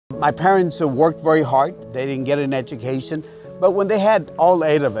My parents worked very hard. They didn't get an education. But when they had all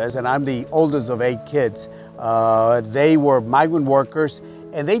 8 of us, and I'm the oldest of 8 kids, they were migrant workers,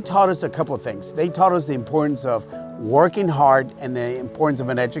 and they taught us a couple of things. They taught us the importance of working hard and the importance of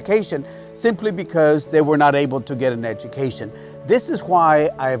an education simply because they were not able to get an education. This is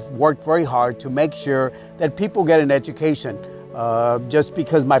why I've worked very hard to make sure that people get an education. Just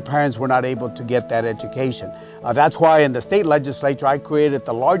because my parents were not able to get that education. That's why in the state legislature, I created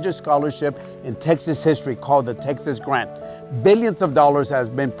the largest scholarship in Texas history called the Texas Grant. Billions of dollars has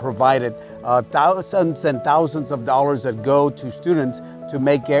been provided, thousands and thousands of dollars that go to students to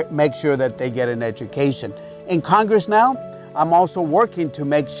make sure that they get an education. In Congress now, I'm also working to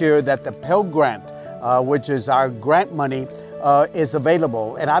make sure that the Pell Grant, which is our grant money, is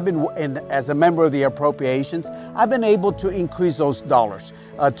available. And I've been, as a member of the appropriations, I've been able to increase those dollars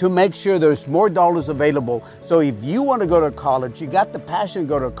to make sure there's more dollars available. So if you want to go to college, you got the passion to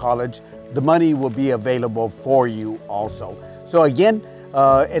go to college, the money will be available for you also. So again,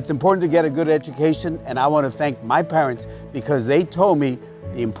 it's important to get a good education, and I want to thank my parents because they told me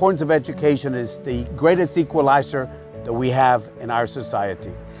the importance of education is the greatest equalizer that we have in our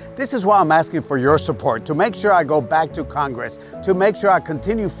society. This is why I'm asking for your support, to make sure I go back to Congress, to make sure I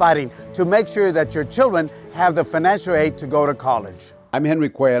continue fighting, to make sure that your children have the financial aid to go to college. I'm Henry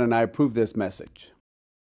Cuellar, and I approve this message.